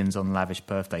millions on lavish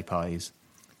birthday parties.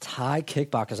 Thai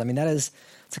kickboxers. I mean, it's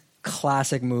a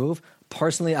classic move.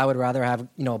 Personally, I would rather have,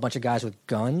 a bunch of guys with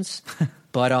guns.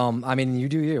 But, I mean, you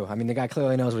do you. I mean, the guy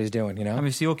clearly knows what he's doing, I mean,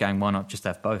 it's your gang. Why not just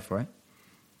have both, right?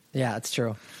 Yeah, it's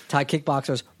true. Thai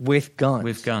kickboxers with guns.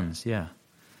 With guns, yeah.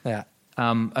 Yeah.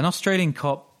 An Australian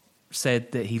cop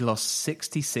said that he lost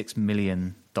 $66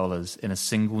 million in a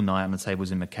single night on the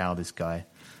tables in Macau, this guy.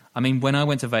 I mean, when I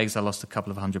went to Vegas, I lost a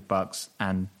couple of $100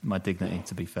 and my dignity,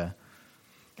 to be fair.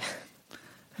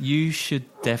 You should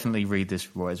definitely read this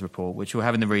Reuters report, which we'll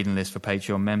have in the reading list for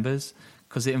Patreon members,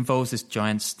 because it involves this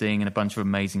giant sting and a bunch of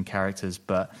amazing characters.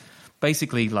 But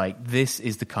basically, like, this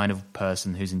is the kind of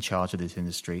person who's in charge of this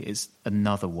industry. It's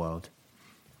another world.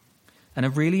 And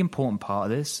a really important part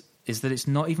of this is that it's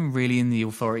not even really in the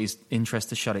authorities' interest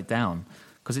to shut it down,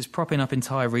 because it's propping up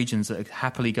entire regions that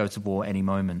happily go to war any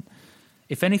moment.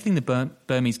 If anything, the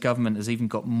Burmese government has even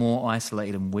got more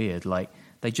isolated and weird. Like,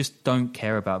 they just don't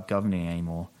care about governing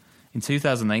anymore. In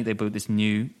 2008, they built this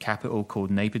new capital called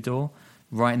Naypyidaw,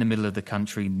 right in the middle of the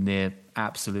country near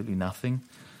absolutely nothing.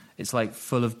 It's like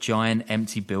full of giant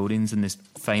empty buildings and this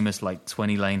famous like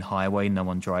 20-lane highway no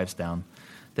one drives down.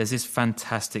 There's this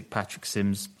fantastic Patrick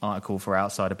Sims article for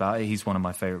Outside about it. He's one of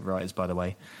my favorite writers, by the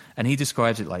way. And he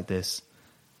describes it like this.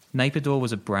 Naypyidaw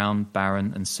was a brown,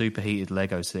 barren and superheated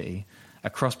Lego city,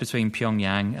 a cross between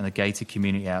Pyongyang and the gated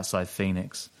community outside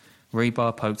Phoenix.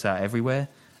 Rebar poked out everywhere,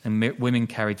 and women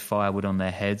carried firewood on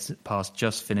their heads past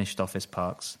just-finished office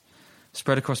parks.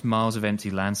 Spread across miles of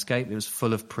empty landscape, it was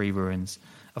full of pre-ruins,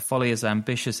 a folly as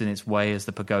ambitious in its way as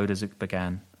the pagodas it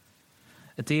began.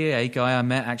 A DEA guy I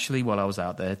met actually while I was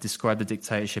out there described the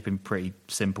dictatorship in pretty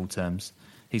simple terms.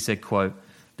 He said, quote,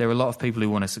 "There are a lot of people who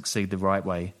want to succeed the right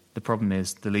way. The problem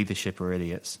is the leadership are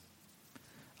idiots."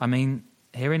 I mean,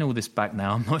 hearing all this back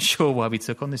now, I'm not sure why we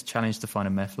took on this challenge to find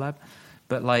a meth lab,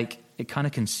 but like it kind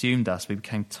of consumed us. We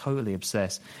became totally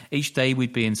obsessed. Each day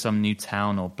we'd be in some new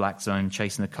town or black zone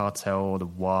chasing the cartel or the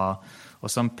WA or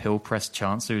some pill-pressed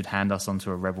chancellor who'd hand us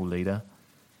onto a rebel leader.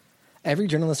 Every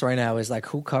journalist right now is like,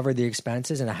 who covered the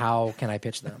expenses and how can I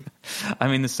pitch them? I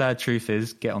mean, the sad truth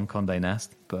is, get on Condé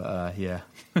Nast, but yeah.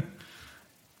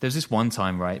 There's this one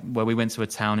time, right, where we went to a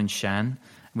town in Shan, and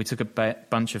we took a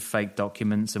bunch of fake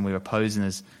documents and we were posing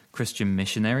as Christian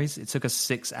missionaries. It took us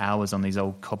 6 hours on these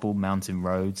old cobbled mountain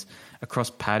roads, across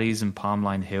paddies and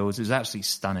palm-lined hills. It was absolutely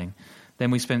stunning.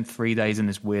 Then we spent 3 days in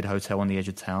this weird hotel on the edge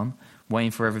of town,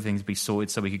 waiting for everything to be sorted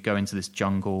so we could go into this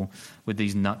jungle with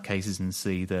these nutcases and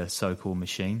see the so-called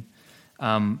machine.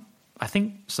 I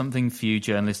think something few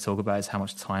journalists talk about is how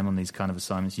much time on these kind of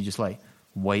assignments you just like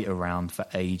wait around for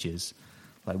ages,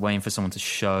 like waiting for someone to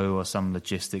show or some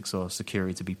logistics or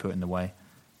security to be put in the way.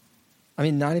 I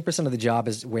mean, 90% of the job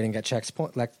is waiting at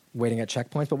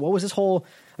checkpoints. But what was this whole?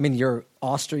 I mean, you're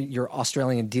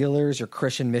Australian dealers, you're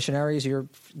Christian missionaries, you're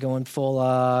going full.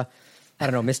 I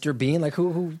don't know, Mr. Bean. Like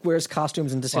who wears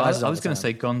costumes and disguises? Well, I was going to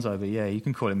say Gonzo, but yeah, you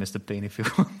can call it Mr. Bean if you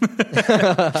want.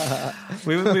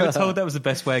 we were told that was the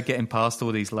best way of getting past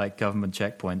all these like government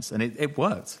checkpoints, and it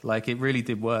worked. Like it really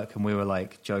did work, and we were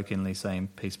like jokingly saying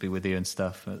 "Peace be with you" and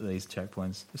stuff at these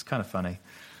checkpoints. It's kind of funny.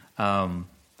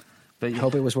 But I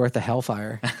hope it was worth the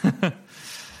hellfire.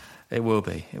 It will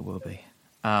be. It will be.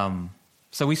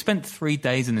 So we spent 3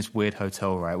 days in this weird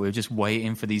hotel, right? We were just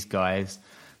waiting for these guys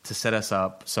to set us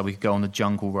up so we could go on the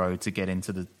jungle road to get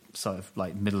into the sort of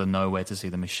like middle of nowhere to see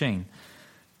the machine.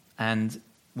 And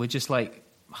we're just like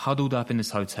huddled up in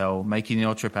this hotel, making the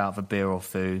odd trip out for beer or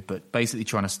food, but basically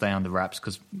trying to stay under wraps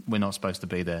because we're not supposed to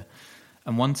be there.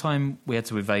 And one time we had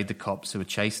to evade the cops who were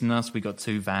chasing us. We got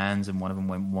 2 vans and one of them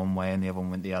went one way and the other one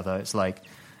went the other. It's like,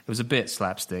 it was a bit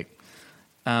slapstick.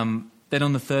 Then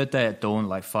on the 3rd day at dawn,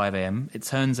 like 5 a.m., it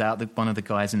turns out that one of the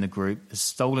guys in the group has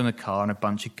stolen a car and a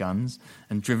bunch of guns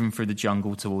and driven through the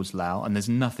jungle towards Laos, and there's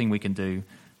nothing we can do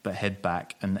but head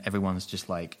back, and everyone's just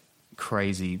like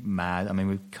crazy mad. I mean,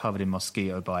 we're covered in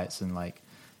mosquito bites and like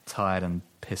tired and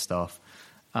pissed off.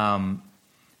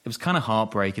 It was kind of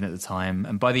heartbreaking at the time,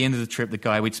 and by the end of the trip, the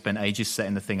guy we'd spent ages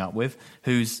setting the thing up with,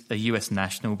 who's a US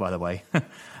national, by the way,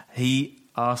 he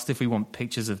asked if we want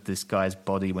pictures of this guy's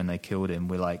body when they killed him.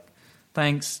 We're like,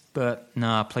 thanks, but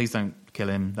nah, please don't kill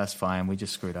him. That's fine. We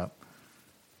just screwed up.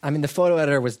 I mean, the photo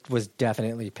editor was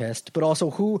definitely pissed. But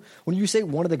also, when you say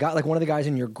one of the guys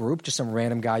in your group, just some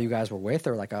random guy you guys were with,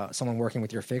 or like someone working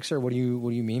with your fixer, what do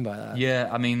you mean by that? Yeah,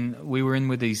 I mean, we were in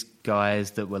with these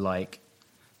guys that were like,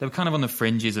 they were kind of on the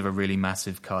fringes of a really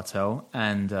massive cartel,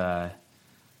 and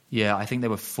yeah, I think there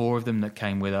were 4 of them that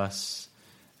came with us,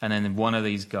 and then one of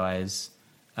these guys,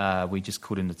 we just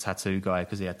called him the tattoo guy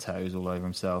because he had tattoos all over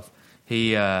himself.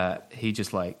 He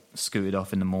just like scooted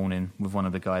off in the morning with one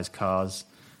of the guy's cars,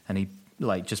 and he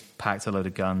like just packed a load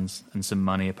of guns and some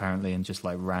money apparently, and just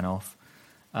like ran off.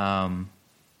 And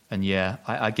yeah,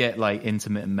 I get like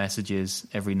intermittent messages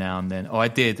every now and then. Oh, I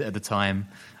did at the time,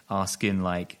 asking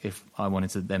like if I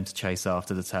wanted them to chase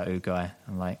after the tattoo guy.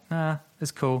 I'm like, nah,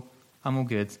 it's cool. I'm all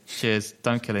good. Cheers.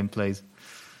 Don't kill him, please.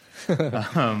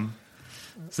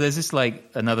 So there's this like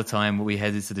another time where we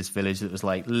headed to this village that was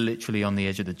like literally on the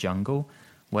edge of the jungle,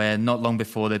 where not long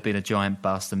before there'd been a giant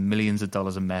bust and millions of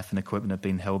dollars of meth and equipment had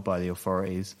been held by the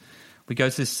authorities. We go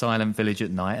to this silent village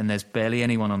at night and there's barely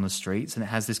anyone on the streets, and it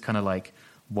has this kind of like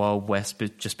Wild West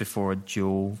just before a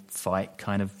duel fight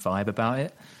kind of vibe about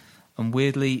it. And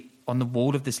weirdly, on the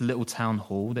wall of this little town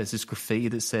hall, there's this graffiti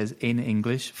that says in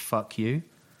English, "Fuck you."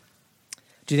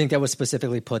 Do you think that was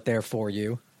specifically put there for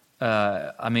you?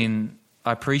 I mean,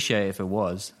 I appreciate it if it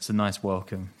was. It's a nice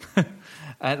welcome.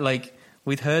 Like,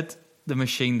 we'd heard the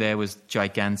machine there was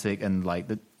gigantic, and like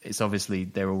it's obviously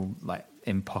they're all like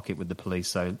in pocket with the police,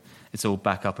 so it's all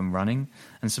back up and running.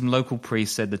 And some local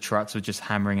priests said the trucks were just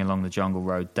hammering along the jungle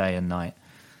road day and night.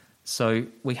 So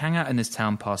we hang out in this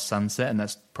town past sunset, and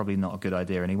that's probably not a good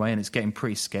idea anyway, and it's getting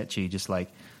pretty sketchy, just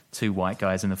like 2 white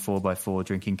guys in a 4x4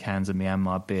 drinking cans of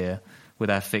Myanmar beer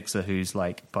with our fixer, who's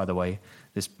like, by the way,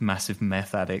 this massive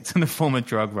meth addict and a former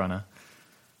drug runner.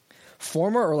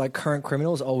 Former or like current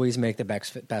criminals always make the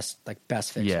best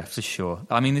fixers. Yeah, for sure.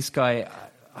 I mean, this guy,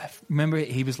 I remember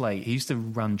he was like, he used to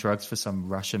run drugs for some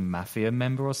Russian mafia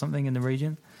member or something in the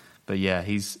region. But yeah,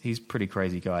 he's pretty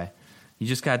crazy guy. You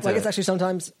just got to. Like, it's actually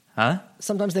sometimes. Huh?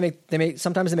 Sometimes they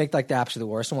make like the absolute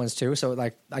worst ones too. So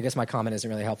like, I guess my comment isn't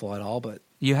really helpful at all. But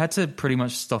you had to pretty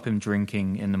much stop him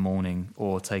drinking in the morning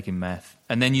or taking meth,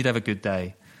 and then you'd have a good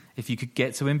day. If you could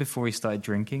get to him before he started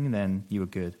drinking, then you were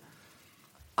good.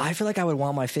 I feel like I would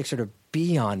want my fixer to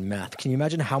be on meth. Can you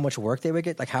imagine how much work they would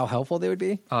get? Like how helpful they would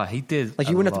be? Oh, he did. Like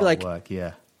you wouldn't have to be like work,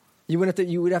 yeah. You would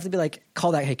have to be like,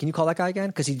 call that. Hey, can you call that guy again?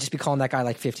 Because he'd just be calling that guy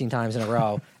like 15 times in a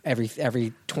row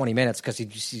every 20 minutes because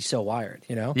he's so wired,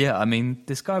 you know? Yeah, I mean,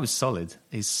 this guy was solid.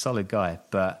 He's a solid guy,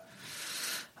 but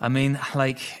I mean,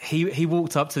 like he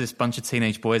walked up to this bunch of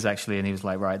teenage boys actually, and he was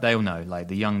like, right, they'll know. Like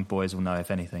the young boys will know if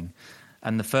anything.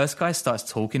 And the first guy starts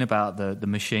talking about the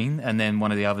machine, and then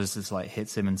one of the others just like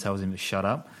hits him and tells him to shut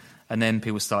up. And then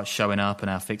people start showing up, and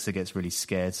our fixer gets really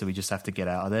scared, so we just have to get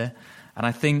out of there. And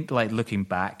I think, like, looking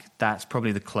back, that's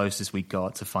probably the closest we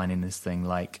got to finding this thing.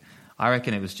 Like, I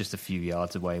reckon it was just a few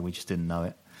yards away. We just didn't know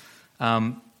it.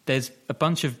 There's a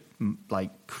bunch of,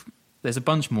 like, there's a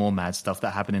bunch more mad stuff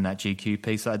that happened in that GQ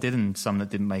piece that I did and some that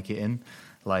didn't make it in.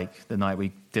 Like, the night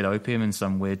we did Opium in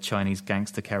some weird Chinese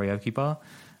gangster karaoke bar.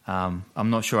 I'm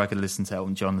not sure I could listen to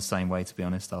Elton John the same way, to be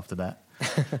honest, after that.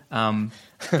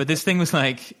 But this thing was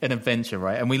like an adventure,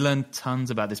 right? And we learned tons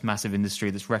about this massive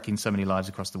industry that's wrecking so many lives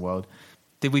across the world.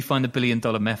 Did we find $1 billion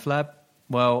meth lab?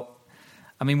 Well,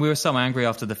 I mean, we were so angry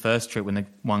after the first trip when the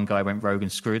one guy went rogue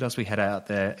and screwed us. We headed out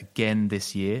there again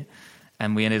this year,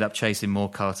 and we ended up chasing more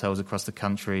cartels across the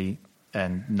country.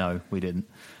 And no, we didn't.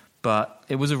 But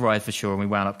it was a ride for sure, and we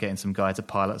wound up getting some guy to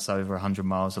pilot us over 100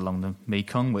 miles along the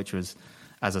Mekong, which was,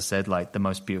 as I said, like the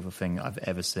most beautiful thing I've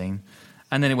ever seen.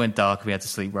 And then it went dark. We had to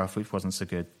sleep rough, which wasn't so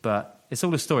good. But it's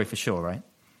all a story for sure, right?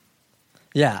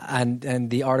 Yeah, and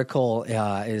the article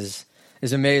is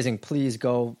amazing. Please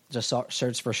go just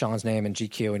search for Sean's name in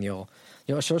GQ, and you'll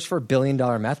search for $1 billion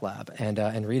meth lab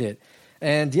and read it.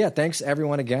 And yeah, thanks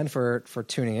everyone again for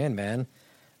tuning in, man.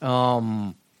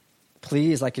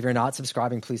 Please, like, if you're not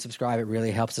subscribing, please subscribe. It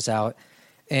really helps us out.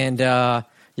 And yeah,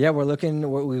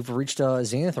 we've reached a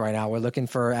zenith right now. We're looking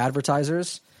for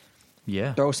advertisers.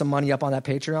 Yeah. Throw some money up on that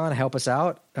Patreon, help us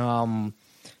out.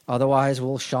 Otherwise,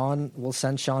 we'll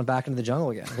send Sean back into the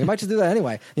jungle again. We might just do that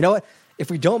anyway. You know what?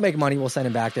 If we don't make money, we'll send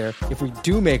him back there. If we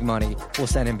do make money, we'll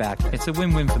send him back there. It's a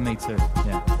win-win for me too.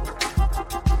 Yeah.